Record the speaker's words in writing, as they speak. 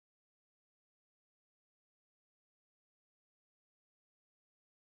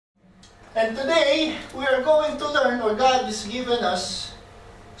And today, we are going to learn, or God has given us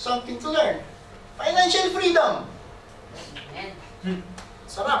something to learn. Financial freedom.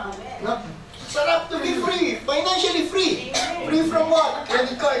 Sarap. No? Sarap to be free. Financially free. Free from what?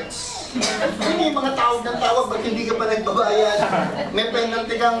 Credit cards. May mga tawag ng tawag, ba't hindi ka pa nagbabayad? May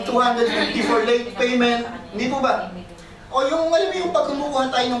penalty kang 250 for late payment. Hindi po ba? O yung, alam mo yung pag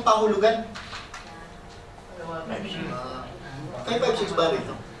kumukuha tayo ng pahulugan? 556 ba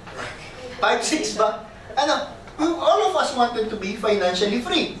rito? 5-6 ba? Ano? All of us wanted to be financially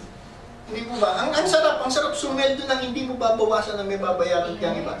free. Hindi po ba? Ang sarap sumeldo nang hindi mo babawasan na may babayaran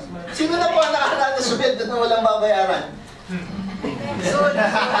kang iba. Sino na po ang nakaraan na sumeldo na walang babayaran?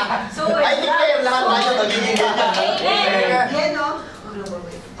 I declare lahat tayo magiging ganyan.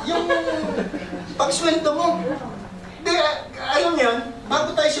 Yung pagsweldo mo, alam niyo yun,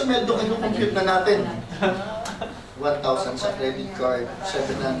 bago tayo sumeldo, kinukompute na natin. 1,000 sa credit card,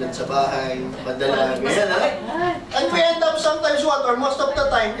 700 sa bahay, padala, ganyan, ha? And we end up sometimes what, or most of the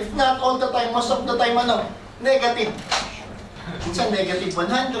time, if not all the time, most of the time, ano? Negative. Minsan negative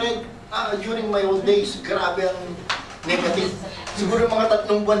 100. During my old days, grabe ang negative. Siguro mga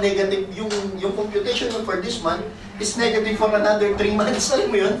 3 buwan negative. Yung computation for this month is negative for another 3 months.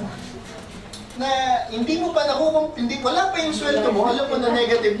 Alam mo yun? Na hindi mo pa wala pa yung sweldo mo, alam mo na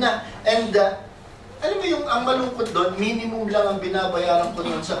negative na. And, alam mo yung ang malungkot doon, minimum lang ang binabayaran ko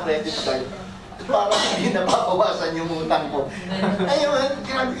noon sa credit card. Para hindi nababawasan yung utang ko. Ayun,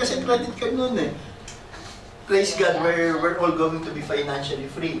 grabe kasi credit card noon eh. Praise God, we're all going to be financially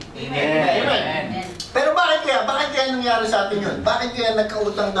free. Amen. Amen. Pero bakit kaya nangyari sa atin yun? Bakit kaya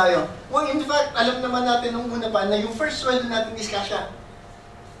nagkautang tayo? Well, in fact, alam naman natin nung una pa na yung first sweldo natin is kasya.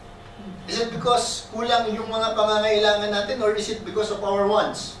 Is it because kulang yung mga pangangailangan natin or is it because of our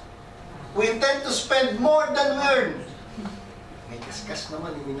wants? We intend to spend more than we earn. May kaskas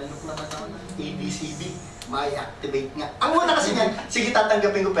naman, inanok naman ako na ABCD, may activate nga. Ang una kasi yan, sige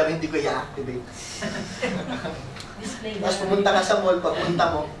tatanggapin ko pero hindi ko i-activate. Tapos pumunta ka sa mall,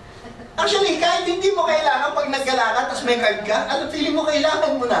 pagpunta mo. Actually, kahit hindi mo kailangan pag naggala ka, tapos may card ka, ano, feeling mo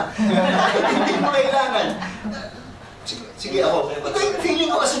kailangan mo na. Kahit hindi mo kailangan. Sige ako. Ito yung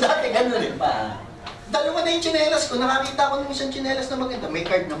feeling ko kasi dati ganun eh. Dalawa na yung tsinelas ko, nakakita ko ng isang tsinelas na maganda, may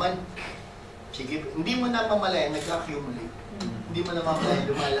card naman. Sige, hindi mo na mamalayan, nag-accumulate. Hindi mo na mamalayan,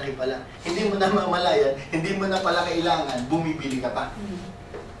 lumalaki pala. Hindi mo na mamalayan, hindi mo na pala kailangan, bumibili ka pa.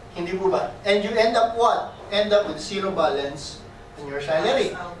 Hindi po ba? And you end up what? End up with zero balance in your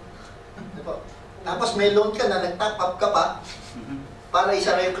salary. Tapos may loan ka na, nag-top up ka pa para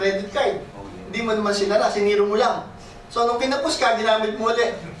isara yung credit card. Hindi mo naman sinara, siniro mo lang. So nung pinapos ka, ginamit mo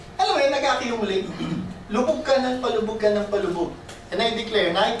ulit. Alam mo yun, nag-accumulate. Lubog ka ng palubog ka ng palubog. And I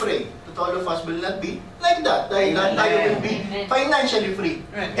declare, and I pray, that all of us will not be like that. Dahil tayo will be financially free.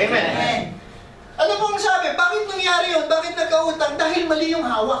 Amen. Ano po ang sabi? Bakit nangyari yun? Bakit nagkautang? Dahil mali yung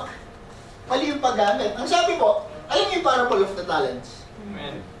hawak. Mali yung paggamit. Ang sabi po, alam niyo yung parable of the talents?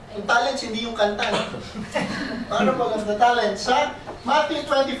 Yung talents, hindi yung kanta. Parable of the talents sa Matthew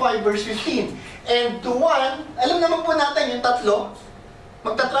 25 verse 15. And to one, alam naman po natin yung tatlo,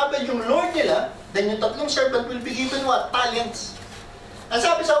 magta-travel yung Lord nila, then yung tatlong servant will be given what? Talents. Ang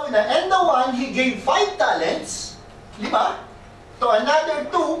sabi sa una, and the one, he gave 5 talents, 5, to another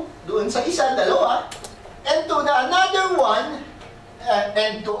 2, doon sa isa, 2, and to the another one,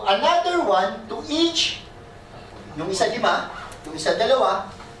 and to another one, to each, yung isa 5, yung isa 2,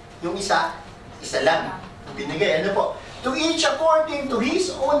 yung isa lang. Binigay, ano po? To each according to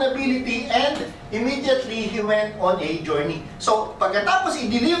his own ability, and immediately he went on a journey. So, pagkatapos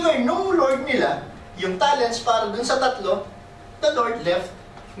i-deliver nung Lord nila, yung talents para dun sa tatlo, the Lord left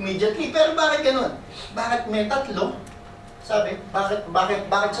immediately. Pero bakit ganun? Bakit may 3? Sabi,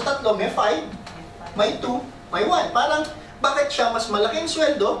 bakit sa 3 may 5, may 2, may 1? Parang, bakit siya mas malaking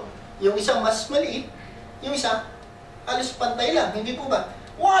sweldo, yung isa mas maliit, yung isa, halos pantay lang, hindi po ba?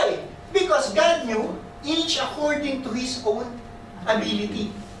 Why? Because God knew each according to his own ability.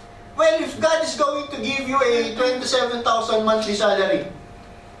 Well, if God is going to give you a 27,000 monthly salary,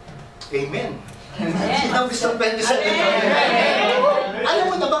 amen. Sino gusto 27,000? Alam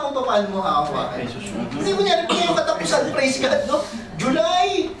mo na ba kung paano mo hawakan? Hindi mo niya yung katapusan, praise God, no?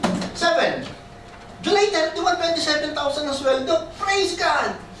 July 7. July 31, 27,000 na sweldo. Praise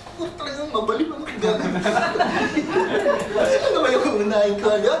God! Talagang mabalik ang gagawin. Ano ba yung unahin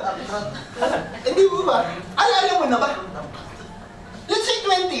ko agad? Hindi mo ba? Alam mo na ba? Let's say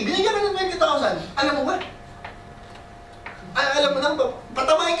 20. Binigyan ka ng 20,000. Alam mo ba? Alam mo na,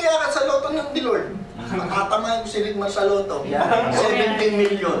 patamahin kaya ka sa loto ng Lord. Makatamahin mo si Rick Marshaloto. 17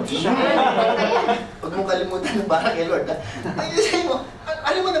 million. Huwag mong kalimutan ng para kay Lord. Ay, sabi mo,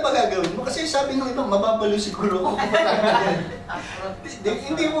 alam mo na ba gagawin mo? Kasi sabi nung iba, mababalo siguro ako.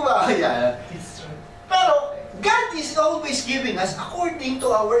 Hindi mo ba kaya? Pero, God is always giving us according to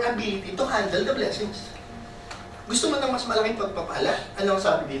our ability to handle the blessings. Gusto mo ng mas malaking pagpapala? Ano ang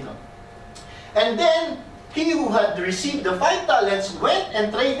sabi dito? And then, he who had received the 5 talents went and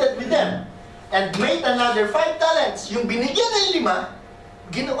traded with them and made another 5 talents. Yung binigyan ng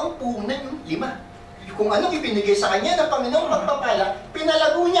 5, ginawang puhunan yung 5. Kung anong ibinigay sa kanya ng Panginoong pagpapala,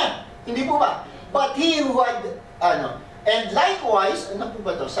 pinalago niya. Hindi po ba? But he who had, and likewise, ano po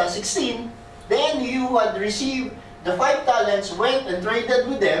ba to? Sa 16, then he who had received the 5 talents went and traded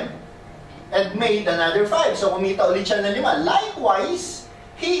with them and made another 5. So kumita ulit siya ng 5. Likewise,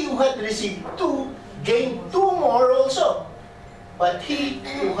 he who had received 2 gained 2 more also. But he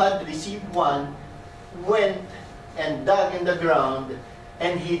who had received 1 went and dug in the ground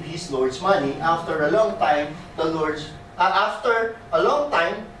and hid his Lord's money. After a long time, the Lord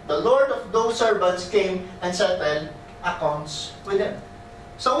of those servants came and settled accounts with them.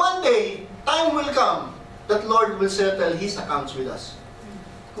 So one day, time will come that Lord will settle His accounts with us.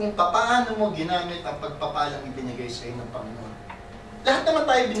 Kung paano mo ginamit ang pagpapalang ibinigay sa iyo ng Panginoon. Lahat naman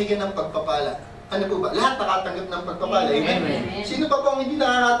tayo binigyan ng pagpapala. Ano po ba? Lahat nakatanggap ng pagpapala. Amen? Amen. Sino pa pong hindi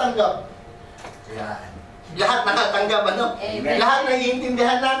nakakatanggap? Yan. Lahat nakatanggap, ano? Amen. Lahat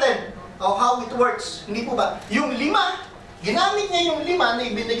naiintindihan natin. O how it works. Hindi po ba? Yung 5, ginamit niya yung 5 na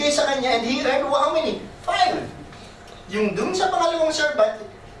ibinigay sa kanya and he earned how many? 5. Yung dun sa pangalawang servant,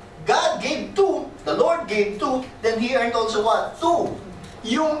 God gave 2, the Lord gave 2, then he earned also what? 2.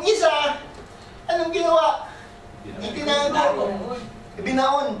 Yung isa, anong ginawa? Itinago.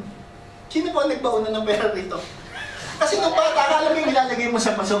 Binaon. Sino po nagbaon ng pera rito? Kasi nung bata, akala mo yung ilalagay mo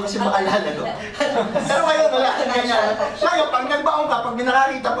sa paso kasi maalala ko. Pero ngayon, wala ka na niya. Ngayon, pag nagbaon ka, pag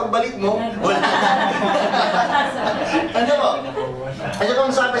binakakita, pagbalik mo, wala na. Ano po? Ano po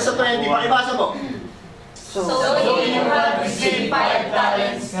sabi sa 20? Pakibasa po. So he who had received 5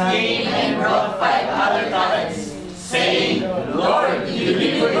 talents came and brought 5 other talents, saying, Lord, you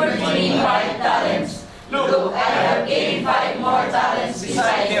delivered me 5 talents. Look, I have gained 5 more talents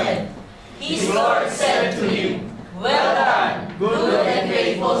besides them. His Lord said to him, Well done, good and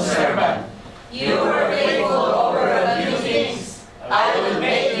faithful servant. You were faithful over a few things. I will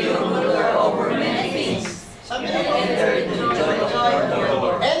make you ruler over many things. Enter into the joy of the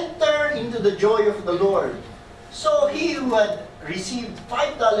Lord. Enter into the joy of the Lord. So he who had received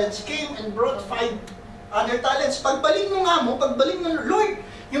 5 talents came and brought 5 other talents. Pagbalik mo nga mo, pagbalik mo, Lord,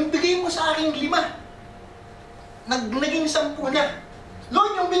 yung bigay mo sa akin 5, naging 10 na.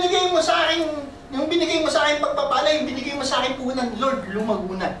 Lord, yung binigay mo sa akin pagpapala, yung binigay mo sa akin puhunan, Lord,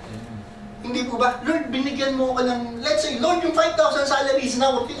 lumago na. Hindi po ba? Lord, binigyan mo ko ng, let's say, Lord, yung 5,000 salary is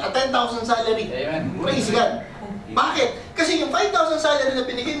now a 10,000 salary. Amen. Praise God. Bakit? Kasi yung 5,000 salary na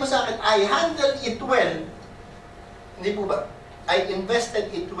binigay mo sa akin, I handled it well. Hindi po ba? I invested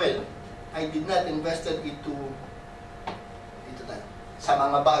it well. I did not invested it to sa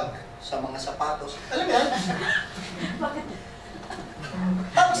mga bag, sa mga sapatos. Alam mo yan?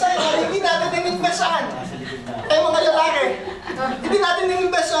 Tapos tayo, hindi natin in-invest saan? Tayo mga lalaki. Hindi natin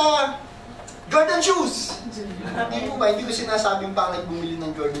in-invest sa Jordan shoes. Hindi po ba? Hindi ko sinasabing pangit bumili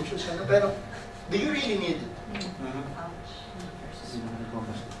ng Jordan shoes. Ano? Pero, do you really need it?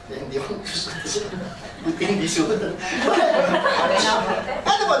 Hindi ako gusto. Buti hindi suot.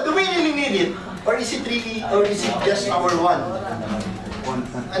 Ano ba? Do we really need it? Or is it just our want?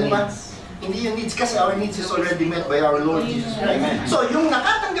 Ano ba? Hindi yung needs kasi our needs is already met by our Lord Jesus Christ. So, yung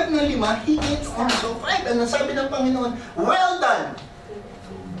nakatanggap ng 5, he gets also 5. And sabi ng Panginoon, well done,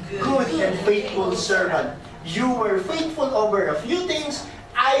 good and faithful servant. You were faithful over a few things,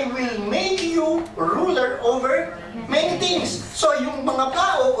 I will make you ruler over many things. So, yung mga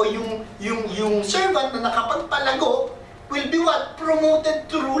tao o yung servant na nakapagpalago will be what? Promoted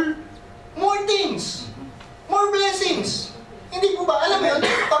to rule more things. More blessings. Hindi po ba? Alam mo yun,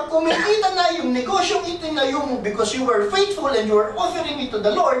 pag kumikita na yung negosyong ito na yung because you were faithful and you were offering it to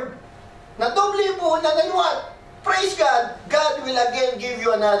the Lord, na doble po na then what? Praise God, God will again give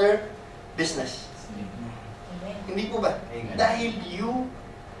you another business. Hindi po ba? Dahil you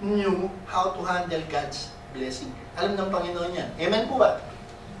knew how to handle God's blessing. Alam ng Panginoon yan. Amen po ba?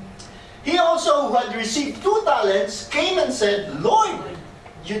 He also who had received 2 talents came and said, Lord,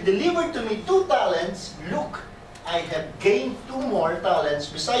 you delivered to me 2 talents. Look, I have gained 2 more talents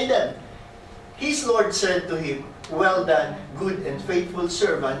beside them. His Lord said to him, Well done, good and faithful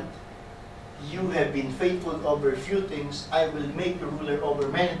servant. You have been faithful over few things. I will make you ruler over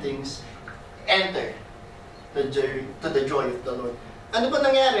many things. enter to the joy of the Lord. Ano ba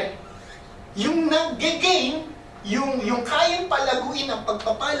nangyari? Yung nag-gain, yung kayang palaguin ang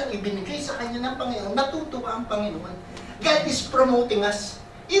pagpapalang ibinigay sa kanya ng Panginoon, natutuwa ang Panginoon. God is promoting us,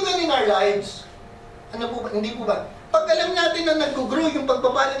 even in our lives. Ano po ba? Hindi po ba? Pag alam natin na nag-grow yung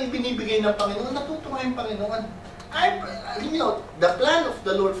pagpapalang ibinibigay ng Panginoon, natutuwa yung Panginoon. The plan of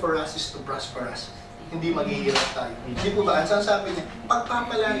the Lord for us is to prosper us. Hindi maghihirap tayo. Hindi po ba? Ang sabi niya,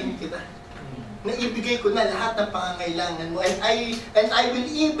 pagpapalangin kita. Naibigay ko na lahat ng pangangailangan mo. And I will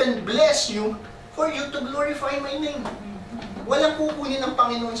even bless you for you to glorify my name. Walang kukunin ng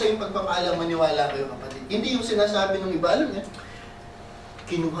Panginoon sa iyong pagpapala, maniwala kayo kapatid. Hindi yung sinasabi ng iba, alam niya,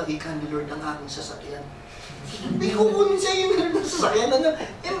 kinuha ika ni Lord ang aking sasakyan. Hindi kukunin sa iyo ni Lord ang sasakyan.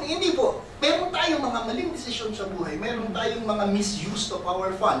 Hindi po. Meron tayong mga maling desisyon sa buhay. Meron tayong mga misuse of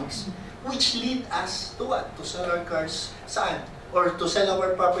our funds which lead us to what? To sell our cars. Saan? Or to sell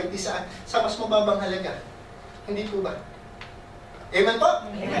our property saan? Sa mas mababang halaga. Hindi po ba? Amen po?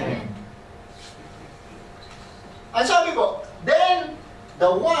 Amen. Ang sabi po, then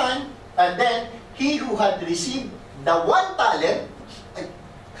he who had received the one talent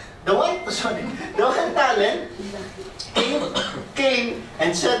came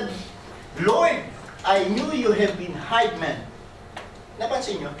and said, Lord, I knew you have been hired man.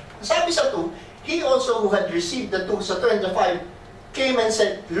 Napansin nyo? Sabi sa 2, he also who had received the 2, sa 2 and the 5, came and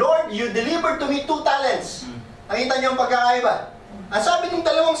said, Lord, you delivered to me 2 talents. Nakita niyo ang pagkakaiba? Ang sabi ng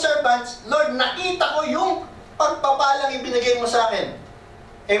dalawang servants, Lord, nakita ko yung pagpapalang ibinigay mo sa akin.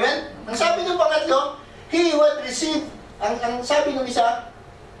 Amen? Ang sabi ng pangatlo, he who had received, ang sabi ng isa,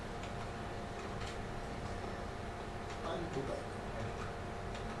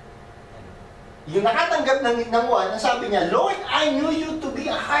 yung nakatanggap ng one, ang sabi niya, Lord, I knew you to be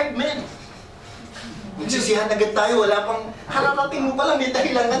a hard man. Nagsisihan agad tayo, wala pang hararating mo pala, may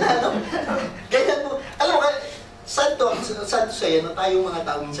dahilan na na, no? Ganyan po. Alam mo, sad to sa'yo, no? Tayong mga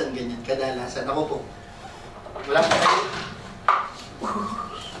tao minsan ganyan, kadalasan. Ako po, wala pa kayo.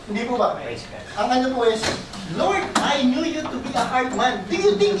 Hindi po ba? Ang ano po is, Lord, I knew you to be a hard man. Do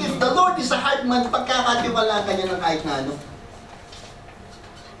you think if the Lord is a hard man, pagkakatiwala ka niya ng kahit na ano?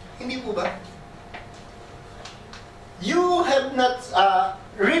 Hindi po ba? You have not,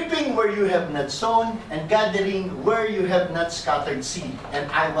 reaping where you have not sown, and gathering where you have not scattered seed. And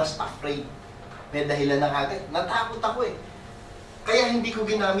I was afraid. May dahilan na agad. Natakot ako eh. Kaya hindi ko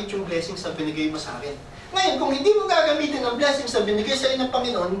ginamit yung blessings na binigay mo sa akin. Ngayon, kung hindi mo gagamitin ang blessings na binigay sa iyo ng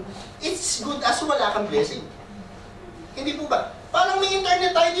Panginoon, it's good as wala kang blessing. Hindi po ba? Parang may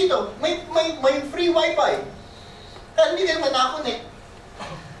internet tayo dito. May free wifi. Kaya hindi ka naman nakakonect.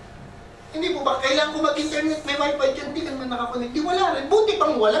 Hindi po ba? Kailangan ko mag-internet, may wifi dyan, hindi ka naman nakakonect. Di wala rin. Buti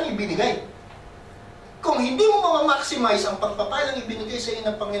pang walang ibinigay. Kung hindi mo ma-maximize ang pagpapalang ibinigay sa iyo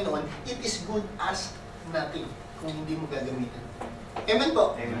ng Panginoon, it is good as nothing kung hindi mo gagamitin. Amen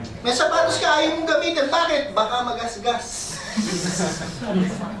po? Amen. May sapatos ka, ayaw mong gamitin. Bakit? Baka magasgas.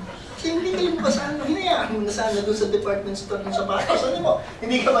 Hindi ka lang ba sana? Hinayaan mo na sana doon sa department store ng sapatos. Ano mo?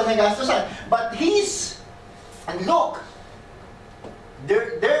 Hindi ka ba nagastosan? But and look,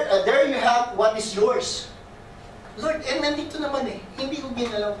 there you have what is yours. Lord, nandito naman eh. Hindi ko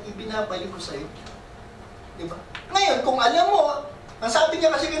ginalaw, ibinabalik ko sa'yo. Diba? Ngayon, kung alam mo, ang sabi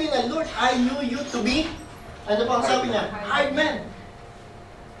niya kasi kanina, Lord, I knew you to be, ano pa ang sabi niya? Hard man.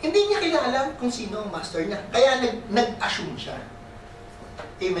 Hindi niya kilala kung sino ang master niya. Kaya nag-assume siya.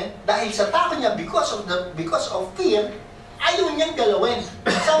 Amen? Dahil sa takot niya, because of fear, ayaw niyang galawin.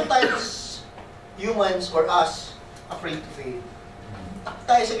 Sometimes, humans or us, afraid to fail.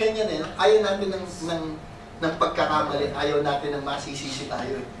 Tayo sa ganyan eh. Ayaw natin ng pagkakamali. Ayaw natin ng masisisi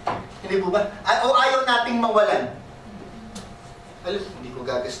tayo eh. Hindi po ba? O ayaw nating mawalan. Alam, hindi ko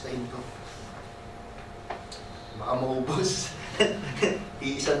gagastahin to. Baka maubos.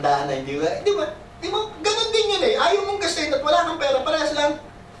 Iisang daan na, hindi ba? Di ba? Di ba? Ganon din yun eh. Ayaw mong gastahin at wala kang pera. Parehas lang.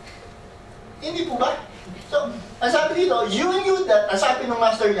 Hindi po ba? So, ang sabi dito, you knew that, ang sabi ng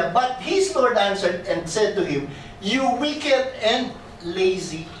master niya, but his Lord answered and said to him, you wicked and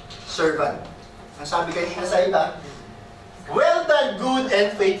lazy servant. Ang sabi kanina sa iba, well done, good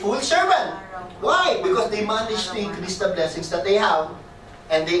and faithful servant. Why? Because they managed to increase the blessings that they have,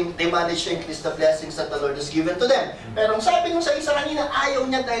 and they managed to increase the blessings that the Lord has given to them. Pero ang sabi nung sa isa kanina, ayaw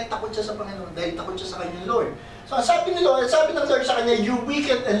niya dahil takot siya sa Panginoon, dahil takot siya sa kanyang Lord. So ang sabi ng Lord sa kanya, you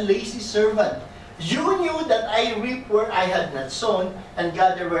wicked and lazy servant. You knew that I reap where I had not sown, and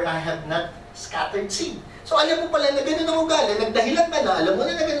gather where I had not scattered seed. So alam mo pala na ganun ang ugali, nagdahilan ka na, alam mo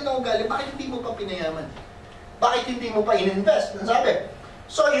na ganun ang ugali, bakit hindi mo pa pinayaman? Bakit hindi mo pa in-invest? Ang sabi,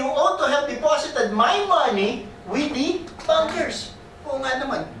 so you ought to have deposited my money with the bankers. Oo nga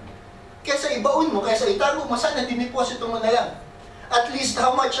naman. Kesa ibaon mo, kesa itago mo, sana diniposito mo na lang. At least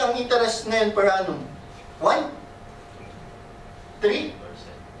how much ang interest ngayon per annum? 1? 3?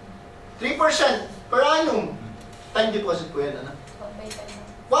 3% per annum. Time deposit po yan, ano?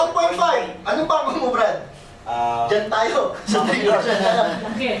 1.5. Anong pa mo, Brad? Diyan tayo sa 3% na lang.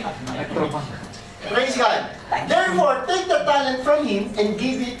 Praise God. Therefore, take the talent from him and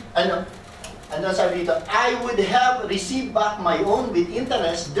give it, ano sabi dito? I would have received back my own with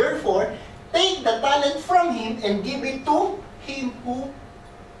interest. Therefore, take the talent from him and give it to him who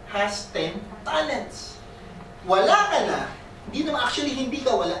has 10 talents. Wala ka na, hindi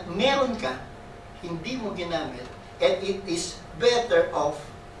ka wala, meron ka, hindi mo ginamit, and it is better off,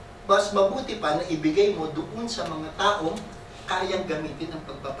 mas mabuti pa na ibigay mo doon sa mga taong kayang gamitin ng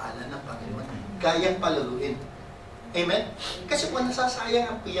pagpapala ng Panginoon, kayang palaluin. Amen? Kasi po nasasayang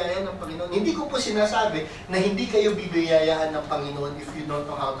ang biyaya ng Panginoon. Hindi ko po sinasabi na hindi kayo bibiyayaan ng Panginoon if you don't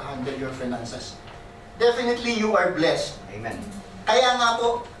know how to handle your finances. Definitely you are blessed. Amen. Kaya nga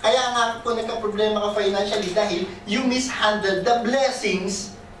po nagka-problema ka financially dahil you mishandled the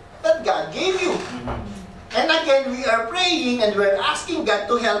blessings that God gave you. And again, we are praying and we're asking God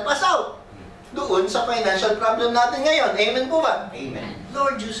to help us out doon sa financial problem natin ngayon. Amen po ba? Amen.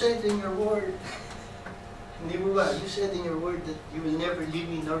 Lord, you said in your word, hindi mo ba? You said in your word that you will never leave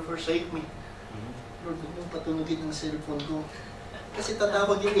me nor forsake me. Lord, huwag mong patunugin ang cellphone ko. Kasi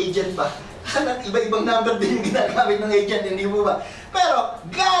tatawag yung agent ba? Iba-ibang number din yung ginagamit ng agent, hindi mo ba? Pero,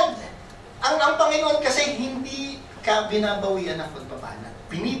 God, ang Panginoon kasi hindi ka binabawian ng pagpapala.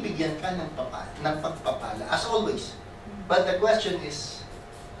 Binibigyan ka ng pagpapala, as always. But the question is,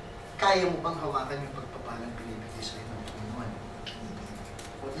 kaya mo bang hawakan yung pagpapalang binibigay sa'yo ng Panginoon?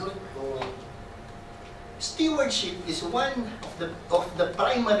 Stewardship is one of the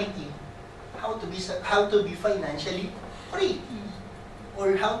primary key how to be financially free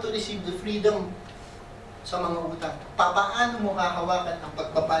or how to receive the freedom sa mga utang. Paano mo hahawakan ang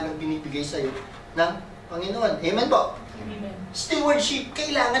pagpapalang binibigay sa iyo ng Panginoon? Amen po? Amen. Stewardship,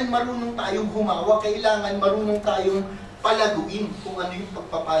 kailangan marunong tayong humawak, kailangan marunong tayong palaguin kung ano yung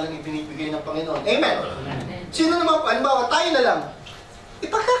pagpapalang ibinibigay ng Panginoon. Amen? Amen. Sino naman, halimbawa, tayo na lang,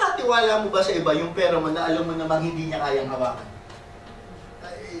 ipagkakatiwala mo ba sa iba yung pera mo na alam mo namang hindi niya kayang hawakan?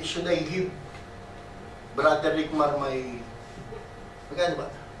 Should I give Brother Rickmar magkano ba?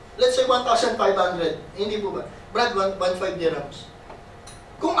 Let's say 1,500. Hindi po ba? Brad, 1.5 dirhams.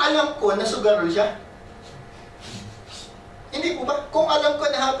 Kung alam ko na sugarol siya, hindi po ba? Kung alam ko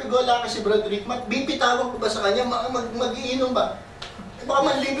na happy go lucky si Brad Rickmar, bibitawan ko ba sa kanya? Mag-iinom ba? Baka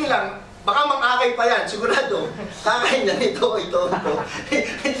manligo lang. Baka mang-akay pa yan, sigurado. Kakain na ito.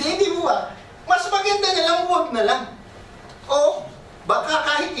 Hindi po ba? Mas maganda na lang, huwag na lang. O, baka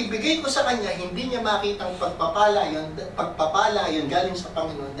kahit ibigay ko sa kanya, hindi niya makitang pagpapala yun galing sa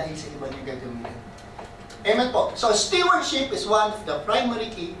Panginoon dahil sa iba niya gagamitin. Amen po. So, stewardship is one of the primary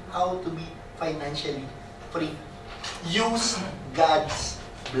key how to be financially free. Use God's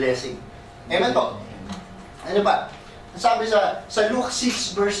blessing. Amen po. Ano pa? Sabi sa Luke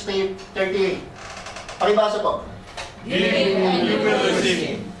 6 verse 38. Pakibasa po. Give and you will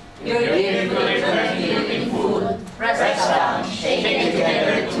receive. Your gift will return to you in food, pressed down, shaken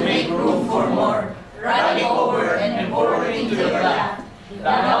together to make room for more, running over and poured into your lap. The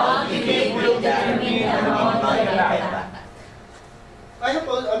amount you give will determine the amount of your lap. Ayun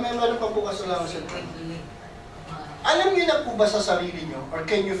po, meron pa po kasalaman sa alam niyo na po ba sa sarili niyo, or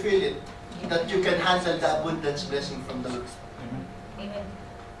can you feel it, that you can handle the abundance blessing from the Lord? Amen.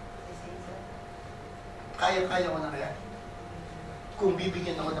 Kaya ko na kaya? Kung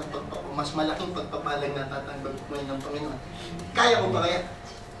bibigyan ako ng mas malaking pagpapalang natatanggap ko ngayon ng Panginoon, kaya ko ba kaya?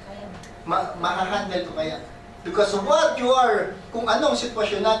 Makahandle ko kaya? Because what you are, kung anong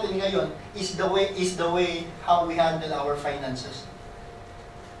sitwasyon natin ngayon, is the way how we handle our finances.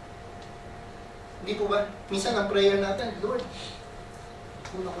 Hindi po ba? Minsan ang prayer natin, Lord,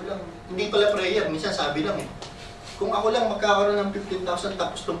 kung ako lang, hindi pala prayer, minsan sabi lang kung ako lang magkakaroon ng 15,000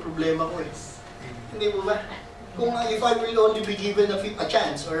 tapos tong problema ko Hindi po ba? Kung if I will only be given a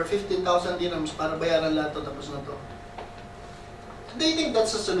chance or 15,000 dirhams para bayaran lahat to tapos na to. Do you think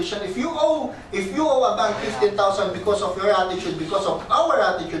that's a solution? If you owe a bank 15,000 because of your attitude, because of our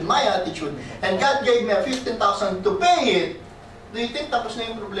attitude, my attitude, and God gave me a 15,000 to pay it, do you think tapos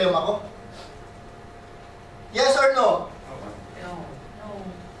na yung problema ko? Yes or no? No.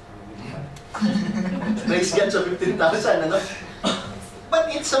 Praise God sa 15,000, ano? But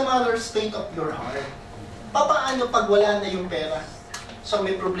it's a matter state of your heart. Paano pag wala na yung pera? So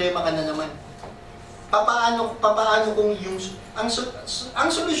may problema ka na naman. Paano kung yung... Ang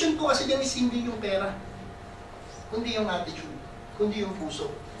solution po kasi yan is hindi yung pera. Kundi yung attitude. Kundi yung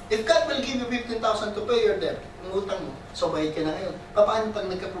puso. If God will give you 15,000 to pay your debt, yung utang mo, so bayad ka na ngayon. Paano pag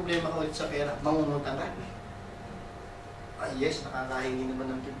nagka-problema ka ulit sa pera, mangungutang ka? Ah, yes, nakakahingi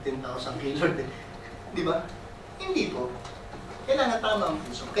naman ng 15,000 kay Lord. Di ba? Hindi po. Kailangan tama ang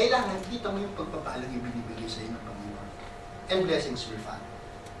puso. Kailangan kita mo yung pagpapalang ibinibigay sa iyo ng Panginoon. And blessings will follow.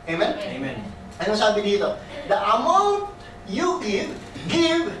 Amen? Amen. Anong sabi dito? The amount you give,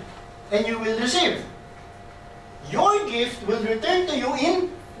 and you will receive. Your gift will return to you in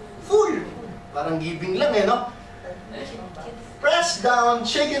full. Parang giving lang no? Pressed down,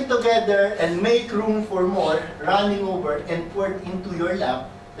 shaken together, and make room for more, running over and poured into your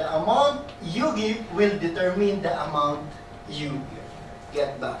lap. The amount you give will determine the amount you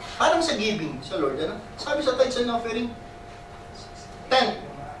get back. Parang sa giving sa Lord, ano? Sabi sa tithes and offering, 10.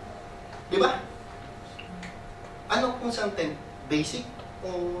 Di ba? Ano kung saan 10? Basic?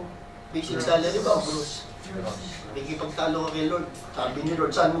 O basic salary ba? O gross? Nakikipagtalo ka kay Lord. Sabi ni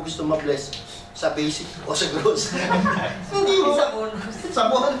Lord, saan mo gusto ma-bless? Sa basic o sa gross? Hindi mo. Sa bonus.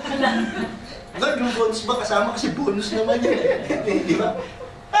 Sa bonus. Lord, yung bonus ba? Kasama kasi bonus naman yun. Di ba?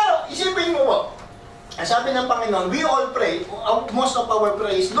 Pero isipin mo po, sabi ng Panginoon, we all pray, most of our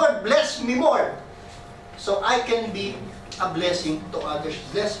praise, Lord, bless me more so I can be a blessing to others.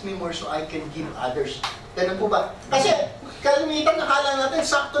 Bless me more so I can give others. Ganun po ba? Kasi kalimitan, nakala natin,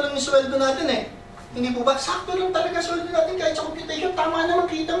 sakto lang yung sweldo natin eh. Hindi po ba? Sakto lang talaga sweldo natin kahit sa computation, tama naman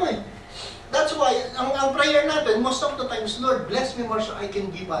kita mo eh. That's why, ang prayer natin, most of the times, Lord, bless me more so I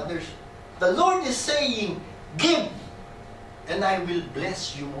can give others. The Lord is saying, give, and I will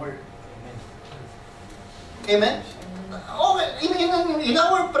bless you more. Amen? Okay, in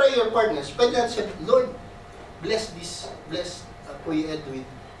our prayer partners, pwede natin say, Lord, bless this, bless Kuya Edwin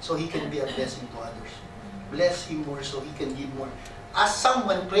so he can be a blessing to others. Bless him more so he can give more. As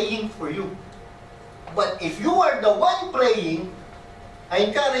someone praying for you. But if you are the one praying, I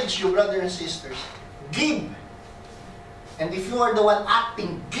encourage you, brothers and sisters, give. And if you are the one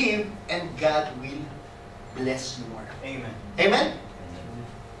acting, give, and God will bless you more. Amen. Amen?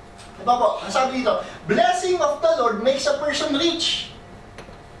 Diba po? Ang sabi dito, blessing of the Lord makes a person rich.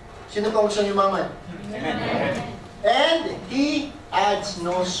 Sino pa gusto niyo maman? Amen. And He adds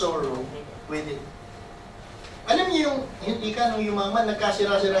no sorrow with it. Alam niyo yung ika ng yumaman,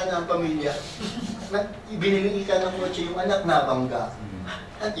 nagkasira-sira na ang pamilya. Binili ika ng kotse, yung anak nabangga.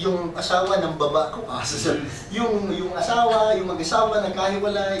 At yung asawa ng baba ko, yung asawa, yung mag-asawa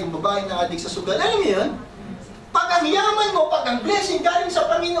nagkahiwala, yung babae na adik sa sugal. Alam niyo yun? Pag ang yaman mo, pag ang blessing galing sa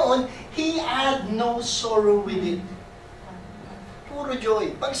Panginoon, He add no sorrow with it. Puro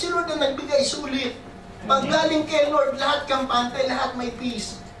joy. Pag si Lord na nagbigay, sulit. Pag galing kay Lord, lahat kang pantay, lahat may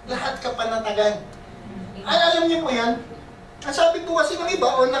peace, lahat ka panatagan. Alam niyo po yan? Ang sabi po kasi ng iba,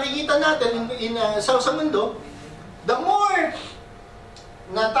 o nakikita natin sa mundo, the more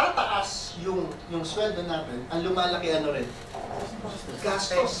natataas yung sweldo natin, ang lumalaki ano rin?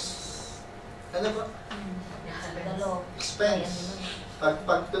 Gastos. Ano ba? Expense. Pag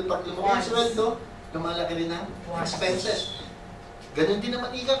lumaki yung sweldo, lumalaki rin ang expenses. Ganon din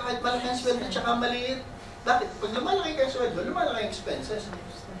naman ika kahit malaki ang sweldo tsaka maliit. Bakit? Pag lumalaki ka yung sweldo, lumalaki ang expenses.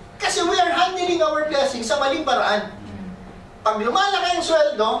 Kasi we are handling our blessings sa maling paraan. Pag lumalaki ang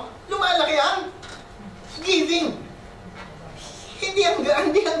sweldo, lumalaki ang giving.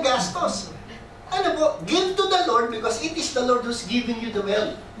 Hindi ang gastos. Ano po? Give to the Lord because it is the Lord who's giving you the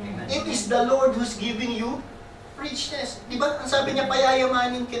wealth. It is the Lord who's giving you richness. Diba? Ang sabi niya,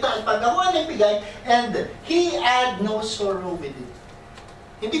 payayamanin kita at paggawa ng bigay, and He add no sorrow with it.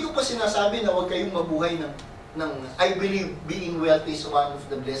 Hindi ko pa sinasabi na huwag kayong mabuhay ng I believe being wealthy is one of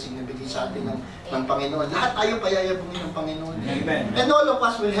the blessing na bigay sa atin ng Panginoon. Lahat tayo payayabungin ng Panginoon. Amen. And all of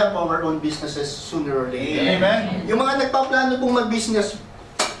us will have our own businesses sooner or later. Amen. Yung mga nagpaplano pong mag-business,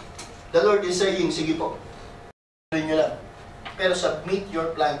 the Lord is saying, sige po, nyo lang. Pero submit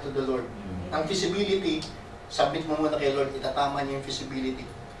your plan to the Lord. Ang feasibility, submit mo muna kay Lord, itatama niyo yung feasibility.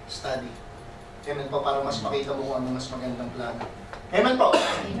 Study. Amen po, para mas makita mo kung ano mas magandang plano. Amen po.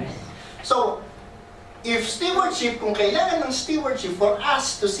 So, if stewardship, kung kailangan ng stewardship for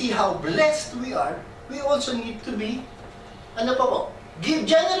us to see how blessed we are, we also need to be, ano pa po? Give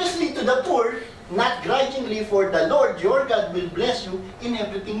generously to the poor, not grudgingly, for the Lord your God will bless you in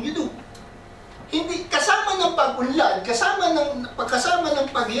everything you do. Hindi, kasama ng pag-unlad, kasama ng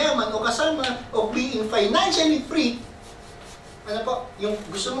pagyaman, o kasama of being financially free, ano po, yung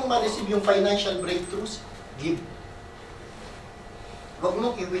gusto mong ma-receive yung financial breakthroughs, give. Huwag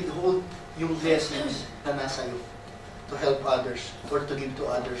mong i-withhold yung blessings na nasa iyo to help others or to give to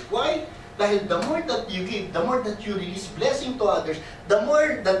others. Why? Dahil the more that you give, the more that you release blessing to others, the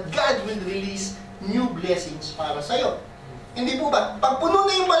more that God will release new blessings para sa iyo. Hindi po ba? Pag puno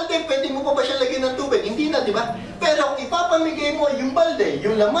na yung balde, pwede mo pa ba siya lagyan ng tubig? Hindi na, di ba? Pero kung ipapamigay mo yung balde,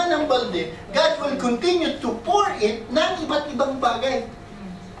 yung laman ng balde, God will continue to pour it ng iba't ibang bagay.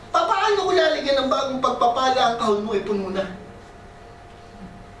 Paano ko lalagyan ng bagong pagpapala ang kahon mo, puno na?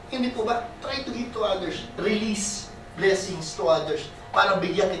 Hindi po ba? Try to give to others. Release blessings to others para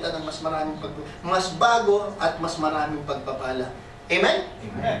bigyan kita ng mas bago at mas maraming pagpapala. Amen?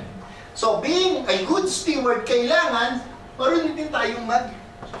 Amen. So, being a good steward, kailangan marunong din tayong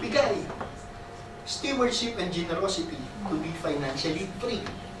magbigay. Stewardship and generosity to be financially free.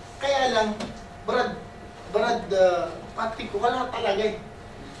 Kaya lang, Brad Patrick, wala talaga eh.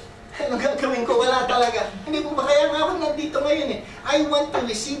 Ano gagawin ko? Wala talaga. Hindi po ba? Kaya nga ako nandito ngayon eh. I want to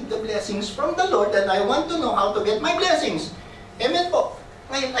receive the blessings from the Lord and I want to know how to get my blessings. Amen po.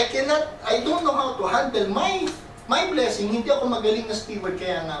 Ngayon, I don't know how to handle my blessing. Hindi ako magaling na steward,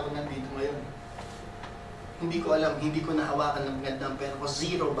 kaya nga ako nandito ngayon. Hindi ko alam, hindi ko nahawakan ng magandang pera ko.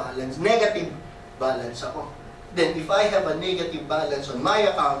 Zero balance. Negative balance ako. Then, if I have a negative balance on my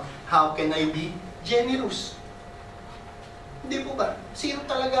account, how can I be generous? Hindi po ba? Zero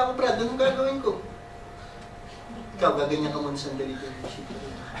talaga ako, Brad. Anong gagawin ko? Ikaw, gaganyan ka muna sandali ko.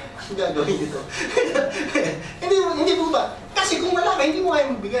 Anong gagawin nito? hindi po ba? Kasi kung wala ka, hindi mo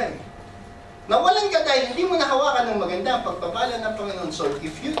kaya magbigay. Nawalan ka dahil hindi mo nahawakan ng maganda ang pagpapala ng Panginoon. So,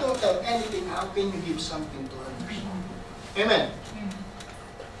 if you don't have anything, how can you give something to others? Amen?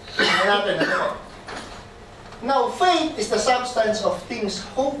 Tingnan natin, ano po? Now, faith is the substance of things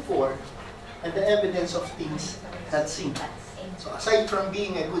hoped for and the evidence of things not seen. So, aside from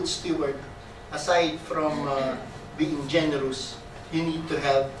being a good steward, aside from being generous, you need to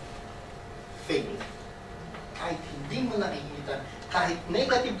have faith. Kahit hindi mo nakikita, kahit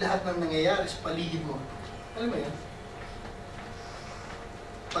negative lahat ng nangyayari sa paligid mo. Alam mo yan?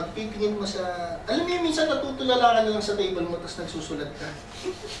 Pagpipingin mo sa... Alam mo yun, minsan natutulala ka na lang sa table mo, tapos nagsusulat ka.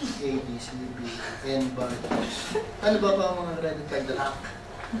 A, B, C, B, N, bar. Ano ba ang mga credit card na?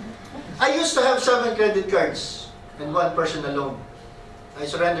 I used to have 7 credit cards and 1 personal loan. I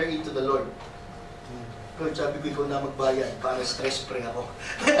surrender it to the Lord. Lord, sabi ko, ikaw na magbayad para stress-free ako.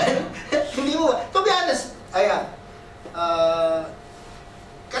 Hindi mo ba? To be honest,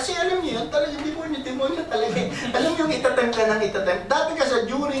 kasi alam niyo yun, talagang demonyo talaga. Alam niyo yung itatempt ka ng itatempt. Dati kasi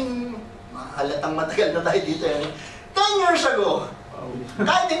during, halatang matagal na tayo dito yan, 10 years ago,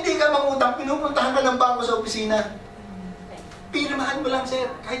 kahit hindi ka mangutang, pinupuntahan ka ng bangko sa opisina. Pirmahan mo lang, sir,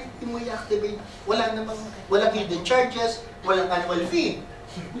 kahit hindi mo i-activate. Walang hidden charges, walang annual fee.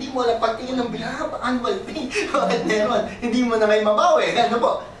 Hindi mo lang pagtingin ng bilang annual fee. Bakit meron? Hindi mo na may mabawi. Ano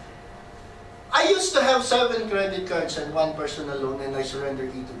po? I used to have 7 credit cards and 1 personal loan and I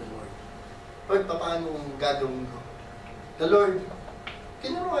surrendered it to the Lord. Lord, paano ang gagawin ko? The Lord,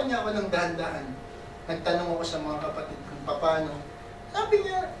 tinuruan niya ako ng dahan-dahan. Nagtanong ako sa mga kapatid kung paano.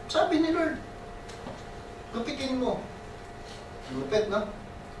 Sabi ni Lord, gupitin mo. Lupit, no?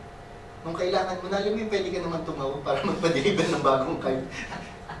 Nung kailangan mo na, alam mo, pwede ka naman tumawag para magpa-deliver ng bagong card.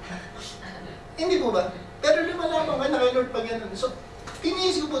 Hindi po ba? Pero lumalaman ka na kay Lord pag ganun. So,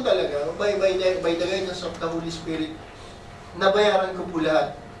 tiniis ko po talaga, by the guidance of the Holy Spirit, nabayaran ko po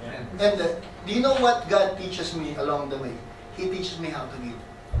lahat. And do you know what God teaches me along the way? He teaches me how to give.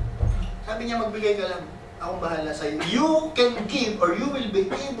 Sabi niya, magbigay ka lang. Akong bahala sa'yo. You can give or you will be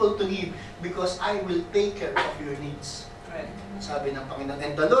able to give because I will take care of your needs. Sabi ng Panginoon.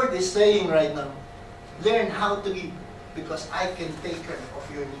 And the Lord is saying right now, learn how to give because I can take care of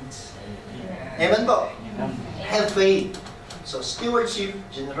your needs. Amen po? Have faith. So, stewardship,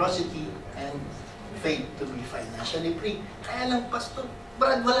 generosity, and faith to be financially free. Kaya lang, Pastor,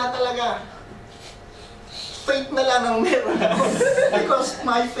 Brad, wala talaga. Faith na lang ang meron ako. Because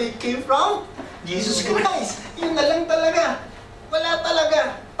my faith came from Jesus Christ. Yun na lang talaga. Wala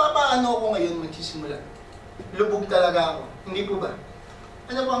talaga. Paano ako ngayon magsisimula? Lubog talaga ako. Hindi po ba?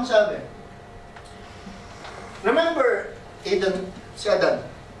 Ano po ang sabi? Remember, si Adan,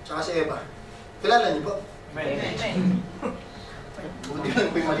 tsaka si Eva. Kilala niyo po? Amen.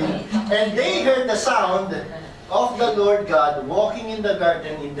 And they heard the sound of the Lord God walking in the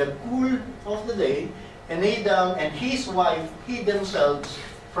garden in the cool of the day, and Adam and his wife hid themselves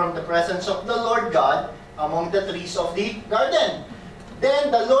from the presence of the Lord God among the trees of the garden.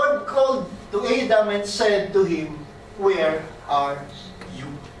 Then the Lord called to Adam and said to him, "Where are you?"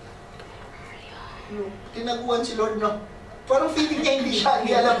 Tinaguan si Lord, no? Parang feeling niya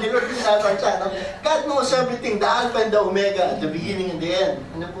hindi alam ni Lord kung saan siya. No? God knows everything, the Alpha and the Omega, the beginning and the end.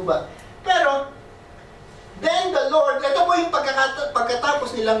 Ano po ba? Pero, then the Lord, ito po yung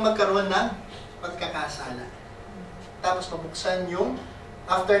pagkatapos nilang magkaroon ng pagkakasala. Tapos mabuksan yung,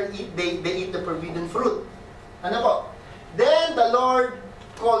 after they eat the forbidden fruit. Ano po? Then the Lord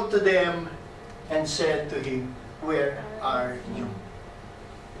called to them and said to him, where are you?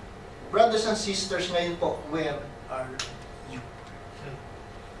 Brothers and sisters, ngayon po, where are you?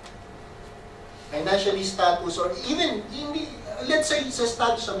 Financially status, or even, let's say, sa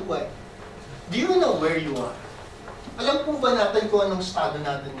status ng buhay. Do you know where you are? Alam po ba natin kung anong estado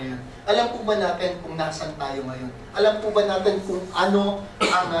natin ngayon? Alam po ba natin kung nasan tayo ngayon? Alam po ba natin kung ano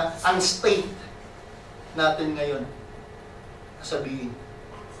ang state natin ngayon? Sabihin,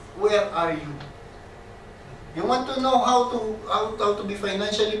 where are you? You want to know how to be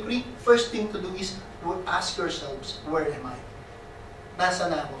financially free? First thing to do is ask yourselves, where am I?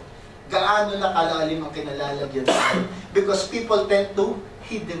 Nasaan ako? Gaano na kalalim ang kinalalagyan natin? Because people tend to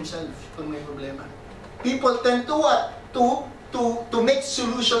hid themselves pag may problema. People tend to what? To make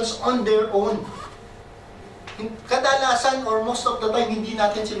solutions on their own. Kadalasan or most of the time, hindi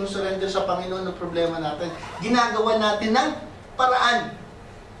natin sinusurrender sa Panginoon ng problema natin. Ginagawa natin ng paraan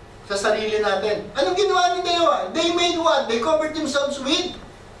sa sarili natin. Anong ginawa ng dalawa? They made what? They covered themselves with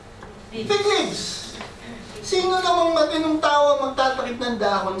fig leaves. Sino namang matinong tao magtatakip ng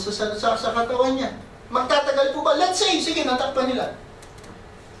dahon sa katawan niya? Magtatagal po ba? Let's say, sige, natakpan nila.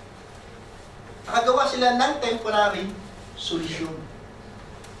 Nakagawa sila ng temporary solution.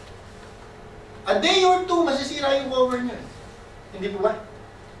 A day or two, masisira yung cover nyo. Hindi po ba?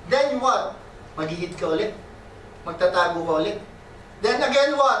 Then what? Magigit ka ulit. Magtatago ka ulit. Then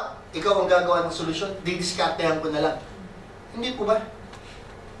again what? Ikaw ang gagawa ng solusyon. Didiskartehan ko na lang. Hindi po ba?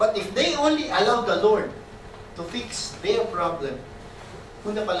 But if they only allow the Lord to fix their problem,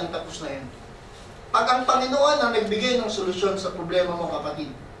 una pa lang tapos na yan. Pag ang Panginoon ang nagbigay ng solusyon sa problema mo, kapatid,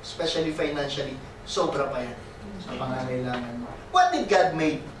 especially financially, sobra pa yan sa pangangailangan mo. What did God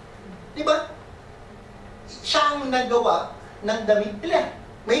make? Di ba? Siya ang nagawa ng damit nila.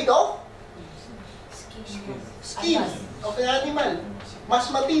 Made of? Skin of an animal.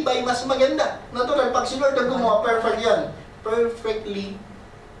 Mas matibay, mas maganda. Natural, pag si Lord ang gumawa, perfect yan. Perfectly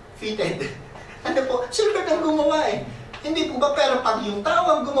fitted. Ano po? Si Lord ang gumawa eh. Hindi po ba? Pero pag yung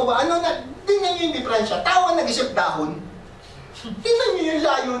tao ang gumawa, tingnan nyo yung diferensya. Tao ang nag-isip dahon. Tingnan nyo yung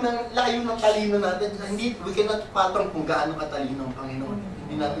layo ng talino natin. Hindi, we cannot pattern kung gaano katalino ang Panginoon.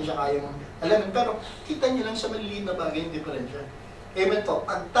 Hindi natin siya kayang alamin. Pero kita nyo lang sa maliliit na bagay yung diferensya. Amen po.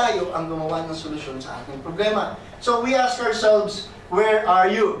 Pag tayo ang gumawa ng solusyon sa ating problema. So we ask ourselves, where are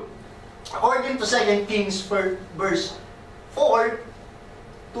you? According to 2 Kings verse 4,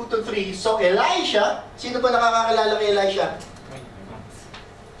 2-3. So Elisha, sino ba nakakakilala kay Elisha?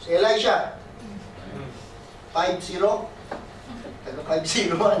 Si Elisha. 5-0. Taga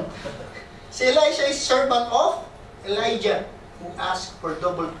 501. Si Elisha is servant of Elijah, who asked for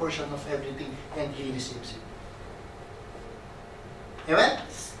double portion of everything and he receives it. Amen?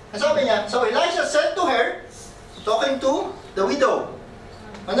 Sabi niya, so Elisha said to her, talking to the widow,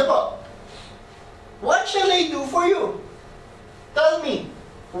 ano po? What shall I do for you? Tell me,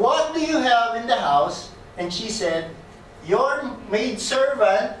 what do you have in the house? And she said, your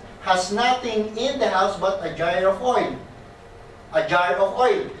maidservant has nothing in the house but a jar of oil. A jar of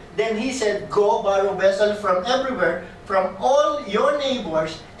oil. Then he said, go borrow vessels from everywhere, from all your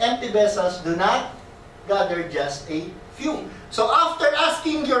neighbors, empty vessels, do not gather just a few. So after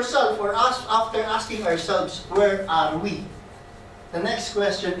asking yourself, or after asking ourselves, where are we? The next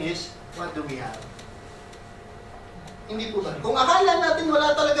question is, what do we have? Hindi po ba? Kung akala natin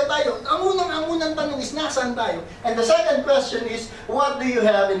wala talaga tayo, ang unang tanong is, nasaan tayo? And the second question is, what do you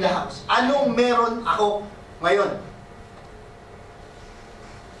have in the house? Anong meron ako ngayon?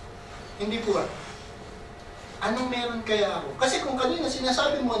 Hindi po ba? Anong meron kaya ako? Kasi kung kanina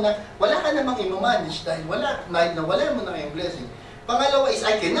sinasabi mo na wala ka namang i-manage dahil wala mo na yung blessing. Pangalawa is,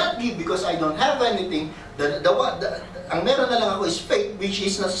 I cannot give because I don't have anything. Ang meron na lang ako is faith, which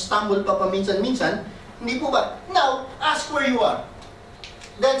is nasa-stumble pa paminsan-minsan. Hindi po ba? Now, ask where you are.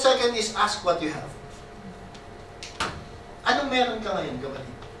 Then second is, ask what you have. Anong meron ka ngayon,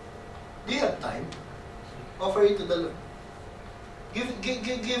 kapatid? Do you have time? Offer it to the Lord. Give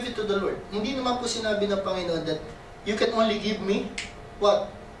it to the Lord. Hindi naman po sinabi ng Panginoon that you can only give me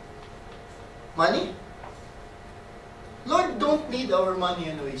what? Money? Lord don't need our money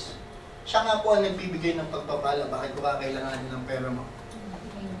anyways. Siya nga po ang nagbibigay ng pagpapala. Bakit ko kakailanganin ng pera mo?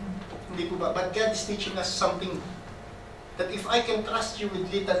 Hindi po ba? But God is teaching us something that if I can trust you with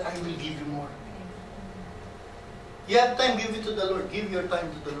little, I will give you more. You have time, give it to the Lord. Give your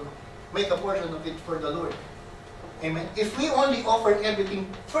time to the Lord. Make a portion of it for the Lord. Amen. If we only offer everything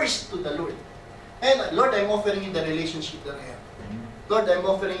first to the Lord, and Lord, I'm offering you the relationship that I have. Lord, I'm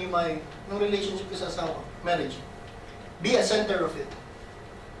offering you my relationship ko sa asawa, marriage. Be a center of it.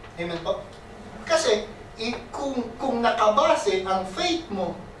 Amen po? Kasi, kung nakabase ang faith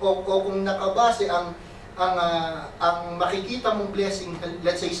mo o kung nakabase ang makikita mong blessing,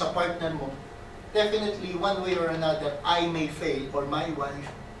 let's say sa partner mo, definitely one way or another, I may fail or my wife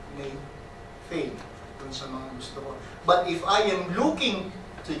may fail dun sa mga gusto ko. But if I am looking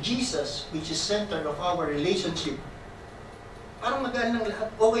to Jesus, which is center of our relationship, parang magaan lang lahat,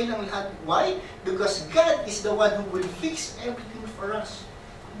 okay lang lahat. Why? Because God is the one who will fix everything for us.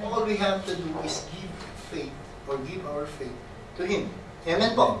 All we have to do is give faith or give our faith to Him.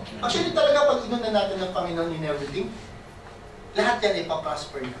 Amen po. Actually talaga pag inuna natin ng Panginoon in everything, lahat yan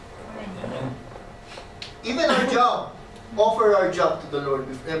ipaprosper na. Even our job, offer our job to the Lord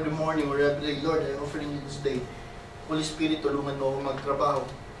every morning or every day. Lord, I offer you this day. Holy Spirit, tulungan mo ako magtrabaho.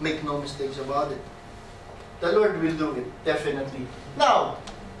 Make no mistakes about it. The Lord will do it, definitely. Now,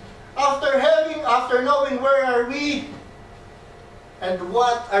 after knowing where are we and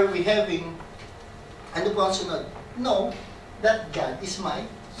what are we having, ano po ang sunod? Know that God is my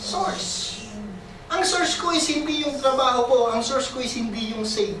source. Ang source ko is hindi yung trabaho ko, ang source ko is hindi yung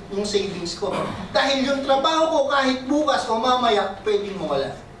savings ko. Dahil yung trabaho ko kahit bukas o mamaya, pwedeng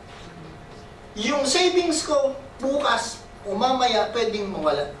mawala. Yung savings ko bukas o mamaya, pwedeng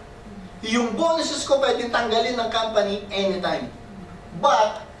mawala. Yung bonuses ko pwedeng tanggalin ng company anytime.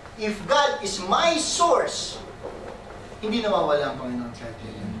 But, if God is my source, hindi nawawala ang Panginoon kahit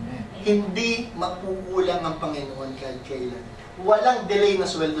kailan. Hindi mapukulang ang Panginoon kahit kailan. Walang delay na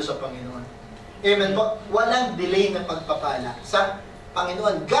sweldo sa Panginoon. Amen po? Walang delay na pagpapala sa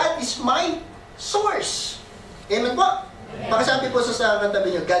Panginoon. God is my source. Amen po? Pakisabi po sa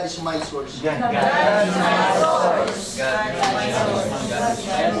katabi niyo, God is my source. God is my source. God is my source. God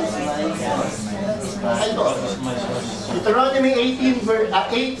is my source. Deuteronomy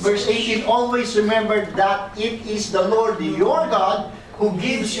 8 verse 18, always remember that it is the Lord your God who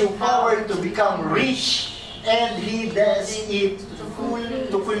gives you power to become rich, and He does it to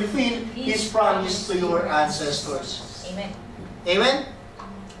fulfill His promise to your ancestors. Amen. Amen?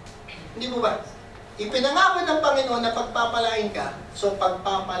 Hindi mo ba? Ipinangako ng Panginoon na pagpapalain ka, so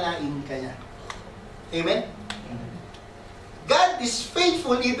pagpapalain ka niya. Amen? God is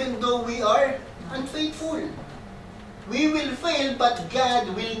faithful even though we are unfaithful. We will fail, but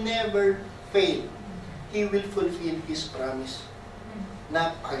God will never fail. He will fulfill His promise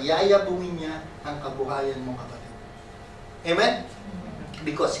na pagyayabungin niya ang kabuhayan mong kapatid. Amen?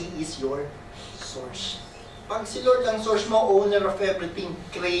 Because He is your source. Pag si Lord ang source mo, owner of everything,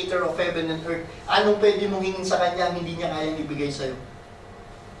 creator of heaven and earth, anong pwede mong hingin sa Kanya hindi Niya kayang ibigay sa'yo?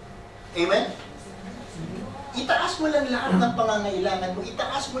 Amen? Itaas mo lang lahat ng pangangailangan mo,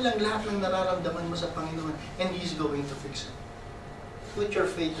 itaas mo lang lahat ng nararamdaman mo sa Panginoon, and He is going to fix it. Put your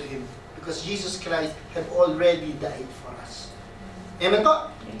faith to Him, because Jesus Christ have already died for us. Amen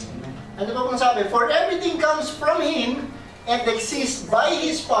po? Ano pa kung sabi? For everything comes from Him, and exists by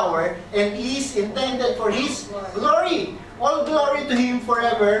His power, and is intended for His glory. All glory to Him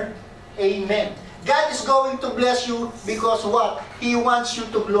forever. Amen. God is going to bless you because what? He wants you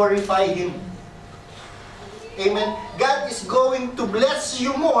to glorify Him. Amen. God is going to bless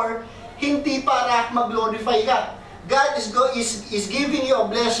you more, hindi para mag-glorify ka. God is giving you a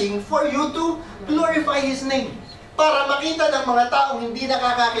blessing for you to glorify His name. Para makita ng mga taong hindi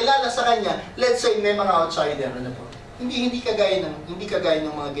nakakakilala sa Kanya, let's say may mga outsider, ano po? Hindi kagaya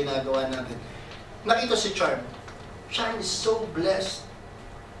ng mga ginagawa natin. Nakita si Charm. Charm is so blessed.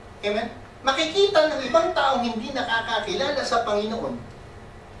 Amen? Makikita ng ibang taong hindi nakakakilala sa Panginoon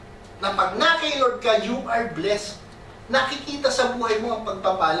na pag na-kay Lord ka, you are blessed. Nakikita sa buhay mo ang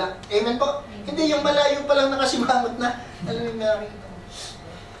pagpapala. Amen po? Hindi yung malayo pa lang nakasimangot na, alam mo, nakikita mo.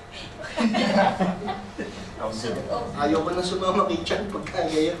 Ayaw ko na sumama kay Charm pagka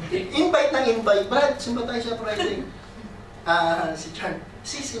ganyan. Invite ng invite. Brad, simba tayo sa Friday. Si Charm,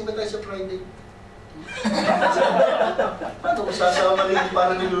 sis, simba tayo sa Friday. Paano ko sasama rin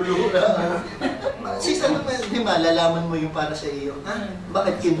para niluluho na? Sis, ano ba? Di malalaman mo yung para sa iyo. Ha?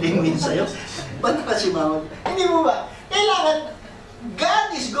 Bakit kindling sa'yo? Ba't nakasimangot? Hindi mo ba? Kailangan, God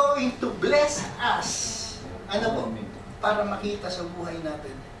is going to bless us. Ano po? Para makita sa buhay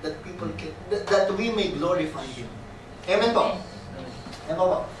natin that people can, that we may glorify Him. Amen po? Amen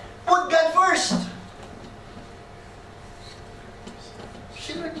po? Put God first!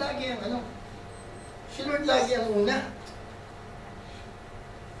 Si Lord lagi ang ano? Si Lord lagi ang una.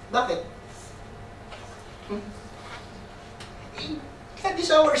 Bakit? God is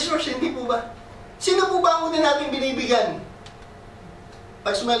our source, hindi po ba? Sino po ba ang una natin binibigyan?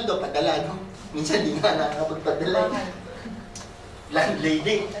 Pag sumeldo, padala, no? Minsan di nga nakakapagpadala.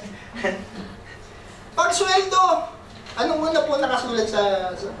 Landlady. Pag sweldo, Anong una po nakasulat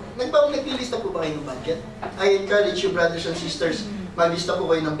sa naglilista po ba kayo ng budget? I encourage you, brothers and sisters, maglista po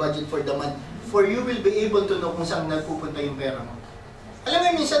kayo ng budget for the month. For you will be able to know kung saan nagpupunta yung pera mo. Alam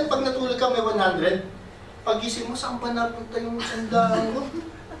mo, minsan pag natulog ka may 100, pag-isip mo, saan pa napunta yung 100 mo?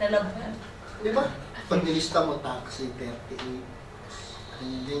 Di ba? Pag nilista mo, taxi, 38,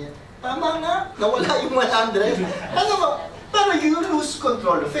 ganyan. Tama nga, nawala yung 100. Ano mo? Pero you lose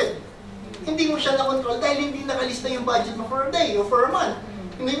control of it. Hindi mo siya na-control dahil hindi nakalista yung budget mo for a day or for a month.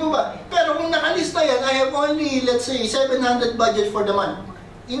 Hindi mo ba? Pero kung nakalista yan, I have only, let's say, 700 budget for the month.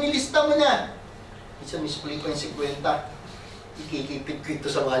 Inilista mo na. Isa misplay pa yung 50. Ikikipit ko ito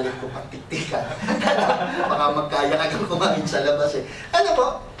sa wallet ko pag tiktika. Baka magkaya ka kang kumain sa labas eh. Ano po?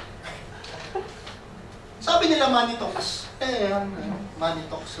 Sabi nila money talks. Money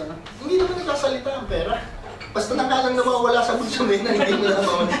talks. Ano? Hindi naman nagsasalita ang pera. Basta nakalang nawawala sa bulso mo,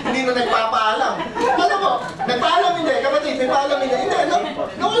 hindi mo nagpapaalam. Ano mo? Nagpaalam hindi, kapatid, nagpaalam hindi. Hindi, no?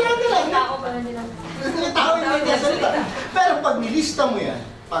 Nawala na lang. Tao hindi nagsasalita. Pero pag nilista mo yan,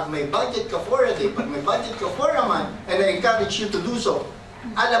 pag may budget ka for a day, pag may budget ka for a month, and I encourage you to do so,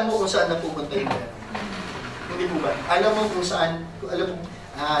 alam mo kung saan napupunta yung pera. Hindi mo ba? Alam mo kung saan, alam mo,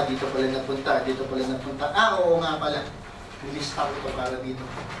 dito pala napunta, dito pala napunta. Oo nga pala. Nilista ko ito para dito.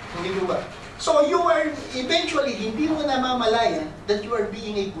 Hindi mo ba? So you are, eventually, hindi mo namamalayan that you are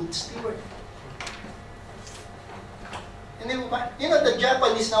being a good steward. Hindi mo ba? You know, the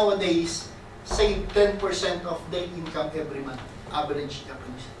Japanese nowadays save 10% of their income every month. Average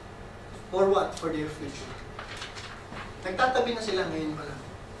Japanese. For what? For their future. Nagtatabi na sila ngayon pala.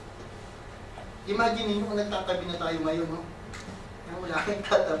 Imagine niyo kung nagtatabi na tayo ngayon, no? Wala kang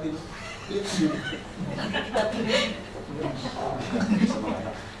tatabi, no?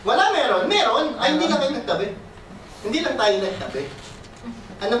 Wala, meron. Meron. Ay, hindi lang kayo nagtabi. Hindi lang tayo nagtabi.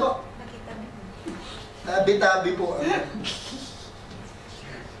 Ano po? Tabi-tabi po.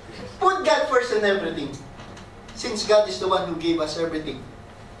 Put God first in everything. Since God is the one who gave us everything,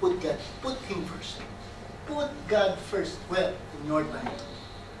 put Him first. Put God first. Well, in your life,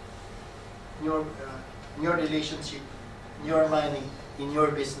 in your relationship, in your money, in your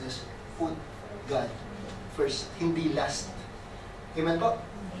business, put God first. Hindi last. Amen po?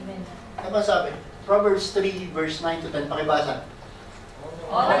 Amen. Ano ba sabi? Proverbs 3 verse 9 to 10. Pakibasa.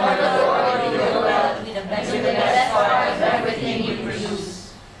 Honor the Lord with your wealth, with the best part of everything you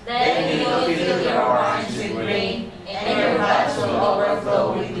produce. Then He will fill your barns with grain, and your vats will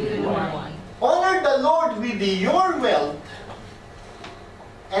overflow with good wine. Honor the Lord with your wealth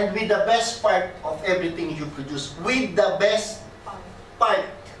and with the best part of everything you produce. With the best part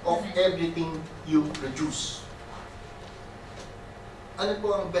of everything you produce. Ano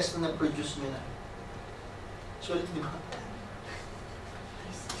po ang best na na-produce mo na? Sulit, di ba?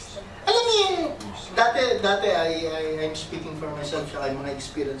 Alam niyo yung, dati I'm speaking for myself, saka yung mga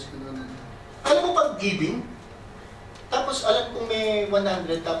experience ko noon. Alam mo pag giving, tapos alam kong may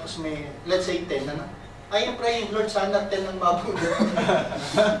 100, tapos may, let's say 10, ano? I am praying, Lord, sana 10 ang mabunod.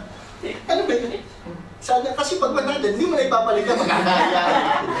 Ano ba yun? Sana, kasi pag 100, hindi mo na ipapalik ka, magkakaya.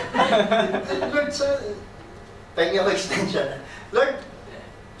 Lord, tayo nga ko extension. Lord,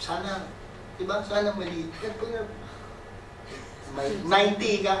 sana, diba? Sana maliit. May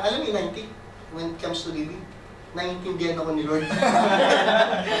 90 ka. Alam mo 90? When it comes to giving? Naiintindihan ako ni Lord.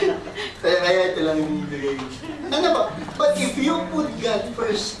 Kaya ito lang yung binibigay. Ano ba? But if you put God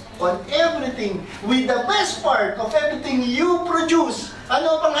first on everything, with the best part of everything you produce,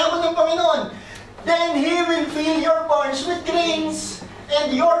 ano ang panghabol ng Panginoon? Then He will fill your barns with grains,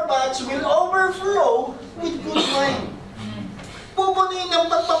 and your vats will overflow with good wine. Pupunuin ng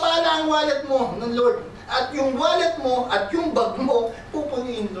pagpapala ang wallet mo ng Lord. At yung wallet mo at yung bag mo,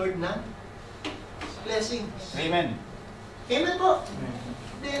 pupunuin, Lord, ng blessings. Amen. Amen po.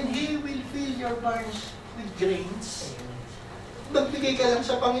 Then He will fill your barns with grains. Magbigay ka lang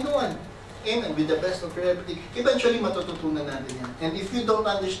sa Panginoon. Amen. With the best of everything. Eventually, matututunan natin yan. And if you don't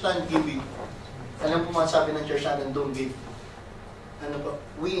understand giving, alam po sabi ng church natin, don't give. Ano po?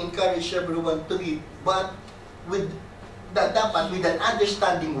 We encourage everyone to give, but with dapat with an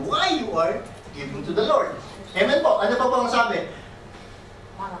understanding why you are giving to the Lord. Amen po. Ano pa po ang sabi?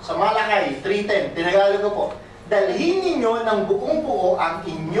 Sa Malakay 3:10, tinagalog ko po, dalhin ninyo ng buong buo ang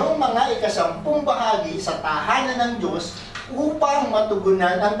inyong mga ikasampung bahagi sa tahanan ng Diyos upang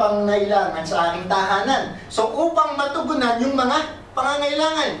matugunan ang pangangailangan sa aking tahanan. So, upang matugunan yung mga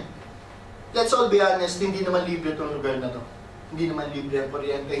pangangailangan. Let's all be honest, hindi naman libre itong lugar na to. Hindi naman libre ang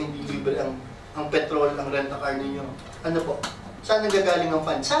kuryente, hindi libre ang petrol, ang rent-a-car ninyo. Ano po? Saan nagagaling ang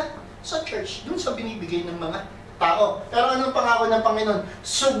funds? Sa church. Doon sa binibigay ng mga tao. Pero anong pangako ng Panginoon?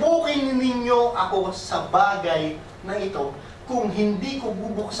 Subukin ninyo ako sa bagay na ito kung hindi ko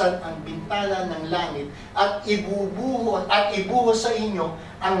bubuksan ang bintana ng langit at ibuhos sa inyo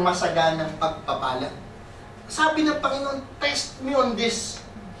ang masaganang pagpapala. Sabi ng Panginoon, test me on this.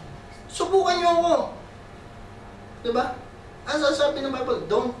 Subukan niyo ako. Diba? Ang sabi ng Bible,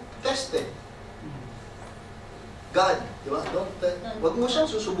 don't test it. God, diba? Huwag mo siyang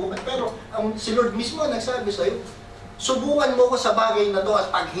susubukan. Pero si Lord mismo nagsabi sa'yo, subukan mo ko sa bagay na to at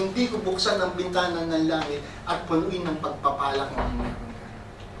pag hindi ko buksan ang bintana ng langit at punuin ng pagpapala kung meron ka.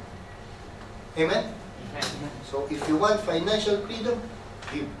 Amen? So, if you want financial freedom,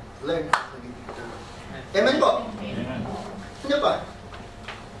 give. Learn how to give. Amen po? Ano pa?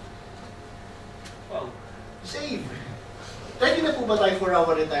 Save. Ready na po ba tayo for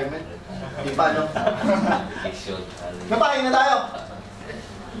our retirement? Di ba, no? Napahin na tayo.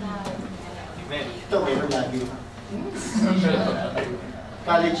 Ito, meron lagi.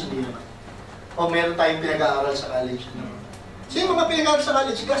 College hindi naman. O meron tayong pinag-aaral sa college. Sino mga pinag-aaral sa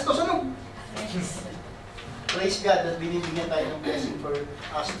college? Gastos ano? Praise God that binibigyan tayo ng blessing for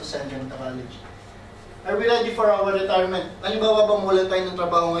us to send them to college. Are we ready for our retirement? Halimbawa ba mula tayo ng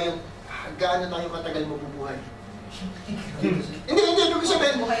trabaho ngayon? Gaano tayo katagal mabubuhay? Hindi, ibig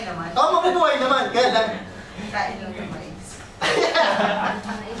sabihin. Mabubuhay naman. Oo, mabubuhay naman. Kaya lang. Kain lang ng mais.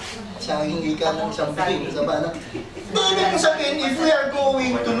 Sayang ika ng isang piling sa bana. Hindi, ibig sabihin, if we are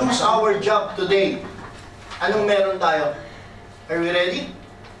going to lose our job today, anong meron tayo? Are we ready?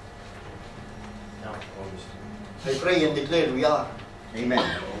 I pray and declare we are. Amen.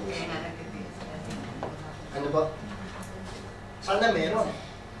 Ano ba? Sana meron.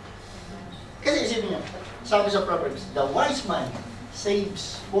 Kasi isipin niyo, sabi sa Proverbs, the wise man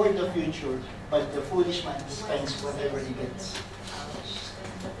saves for the future, but the foolish man spends whatever he gets.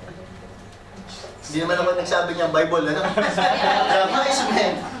 Hindi naman ako nagsabi niya ang Bible, ano? The wise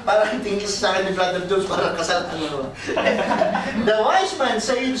man, parang tingin sa akin ni Brother Jones, parang kasal ano. The wise man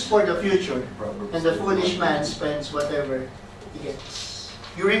saves for the future, and the foolish man spends whatever he gets.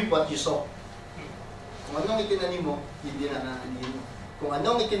 You reap what you sow. Kung anong itinanim mo, hindi na naanihin mo. Kung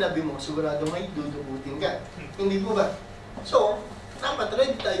anong itinabi mo, sigurado may dudubutin ka. Hindi po ba? So, dapat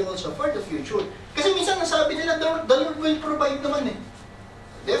ready tayo also for the future. Kasi minsan nasabi nila, the Lord will provide naman eh.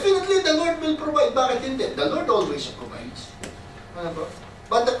 Definitely, the Lord will provide. Bakit hindi? The Lord always provides. Ano ba?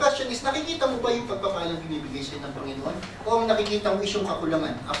 But the question is, nakikita mo ba yung pagpapalang binibigay sa'yo ng Panginoon? O ang nakikita mo is yung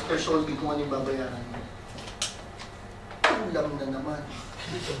kakulangan after solving kung ano yung babayaran mo? Kulang na naman.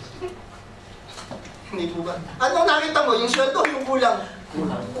 Hindi po ba? Anong nakita mo? Yung sweldo, yung kulang?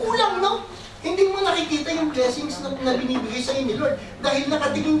 Kulang, no? Hindi mo nakikita yung blessings na binibigay sa ni Lord. Dahil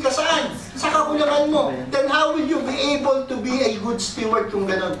nakatingin ka saan? Sa kakulangan mo. Then how will you be able to be a good steward kung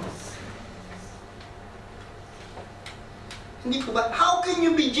ganon? Hindi po ba? How can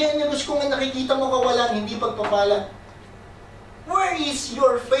you be generous kung nakikita mo kawalan, hindi pagpapala? Where is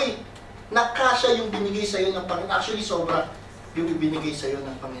your faith na kasya yung binigay sa'yo ng Panginoon? Actually, sobra yung ibinigay sa'yo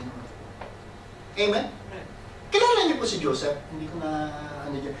ng Panginoon. Amen? Kilala niyo po si Joseph? Hindi ko na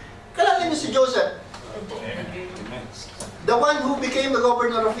ano dyan. Kilala niyo si Joseph? The one who became the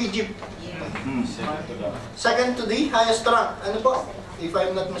governor of Egypt. Second to the highest rank. Ano po? If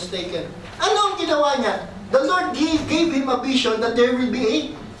I'm not mistaken. Ano ang ginawa niya? The Lord gave him a vision that there will be a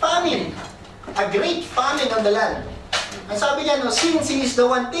famine. A great famine on the land. Ang sabi niya, no, since he is the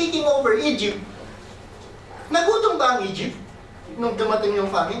one taking over Egypt, nagutom ba ang Egypt nung dumating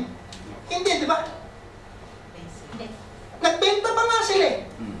yung famine? Hindi, di ba? Nagbenta pa nga sila eh.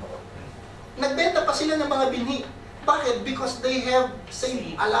 Nagbenta pa sila ng mga binhi. Bakit? Because they have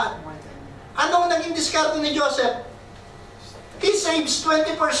saved a lot. Anong naging diskarte ni Joseph? He saves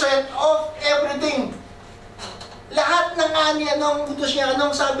 20% of everything. Lahat ng ani, anong utos niya,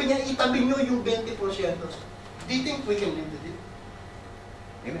 anong sabi niya, itabi niyo yung 20%. Do you think we can live with it?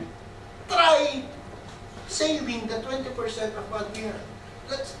 Amen. Try saving the 20% of what we have.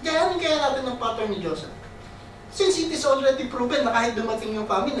 Gayanin kaya natin ng pattern ni Joseph. Since it is already proven na kahit dumating yung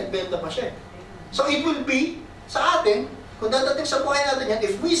famine, nagbenta pa siya. So it will be sa atin, kung dadating sa buhay natin yan,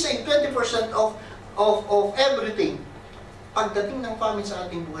 if we save 20% of everything, pagdating ng famine sa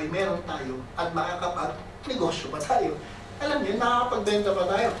ating buhay, meron tayo at makakapag-negosyo pa tayo. Alam niyo, nakakapagbenta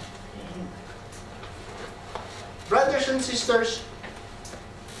pa tayo. Brothers and sisters,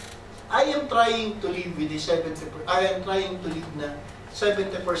 I am trying to live with the 70%. I am trying to live na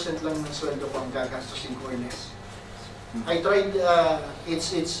 70% lang ng sweldo ko ang gagastusin ko or less. I tried,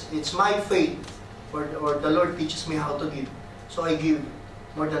 it's my faith, or the Lord teaches me how to give. So I give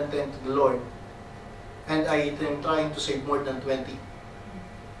more than 10 to the Lord. And I am trying to save more than 20.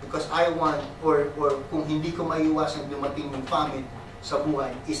 Because I want, or kung hindi ko maiwasan dumating ng famine sa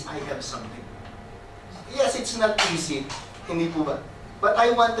buhay, is I have something. Yes, it's not easy. Hindi po ba? But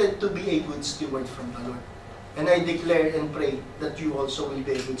I wanted to be a good steward from the Lord. And I declare and pray that you also will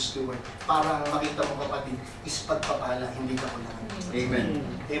be a good steward. Para makita mo kapatid, is pagpapala, hindi ka kulangan. Amen.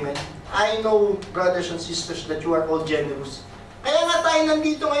 Amen. I know, brothers and sisters, that you are all generous. Kaya nga tayo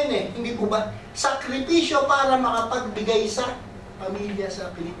nandito ngayon eh, hindi po ba? Sakripisyo para makapagbigay sa pamilya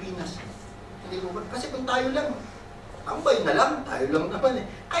sa Pilipinas. Hindi po ba? Kasi kung tayo lang, tambay na lang, tayo lang naman eh.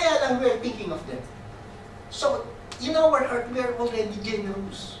 Kaya lang we're thinking of them. So, in our heart, we are already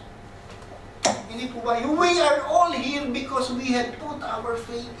generous. Hindi po ba? We are all here because we have put our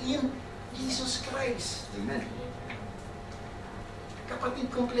faith in Jesus Christ. Amen.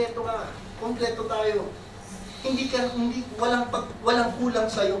 Kapatid, kompleto ka. Kompleto tayo. Walang kulang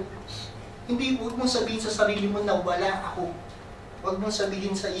sa'yo. Hindi, huwag mong sabihin sa sarili mo na wala ako. Huwag mong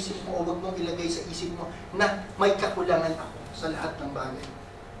sabihin sa isip mo o huwag mong ilagay sa isip mo na may kakulangan ako sa lahat ng bagay.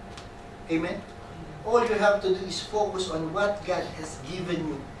 Amen? All you have to do is focus on what God has given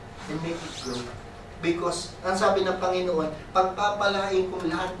you and make it grow. Because, ang sabi ng Panginoon, pagpapalain kong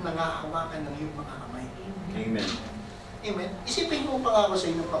lahat ng hahawakan ng iyong mga kamay. Amen. Amen? Isipin mo pangako sa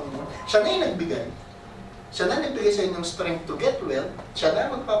inyo, Panginoon. Siya na yung nagbigay. Siya na nagbigay sa inyo ng strength to get well. Siya na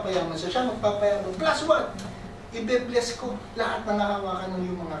magpapayaman. Siya magpapayaman. Plus what? Ibe-bless ko lahat ng hahawakan ng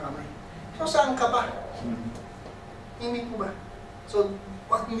iyong mga kamay. So, saan ka ba? Hindi po ba? So,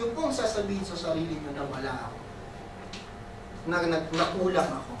 huwag niyo pong sasabihin sa sarili niyo na wala ako. Nakulang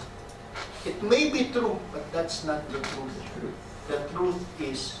ako. It may be true, but that's not the truth. The truth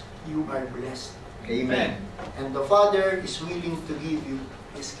is, you are blessed. Amen. And the Father is willing to give you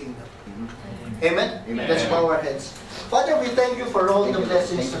His kingdom. Amen? Amen. Let's bow our heads. Father, we thank you for all the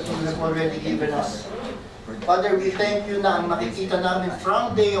blessings that you have already given us. Father, we thank you na ang makikita namin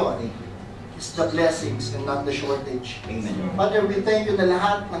from day on is the blessings and not the shortage. Amen. Father, we thank you na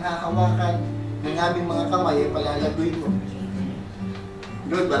lahat ng hahawakan ng aming mga kamay ay palalaguin mo.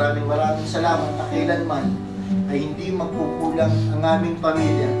 Lord, maraming salamat na kailanman ay hindi magkukulang ang aming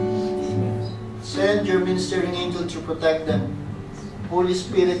pamilya. Send your ministering angel to protect them. Holy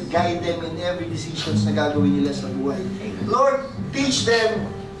Spirit, guide them in every decisions na gagawin nila sa buhay. Lord, teach them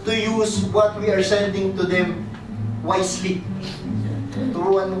to use what we are sending to them wisely.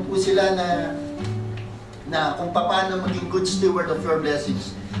 Turuan mo po sila na kung paano maging good steward of your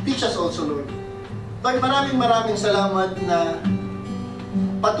blessings. Teach us also, Lord. Lord, maraming salamat na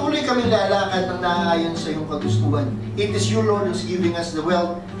patuloy kaming lalakad ng naaayon sa iyong kagustuhan. It is you, Lord, who's giving us the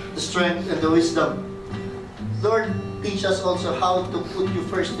wealth, the strength, and the wisdom. Lord, teach us also how to put you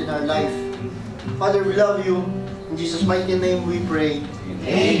first in our life. Father, we love you. In Jesus' mighty name we pray.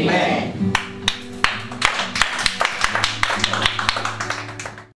 Amen.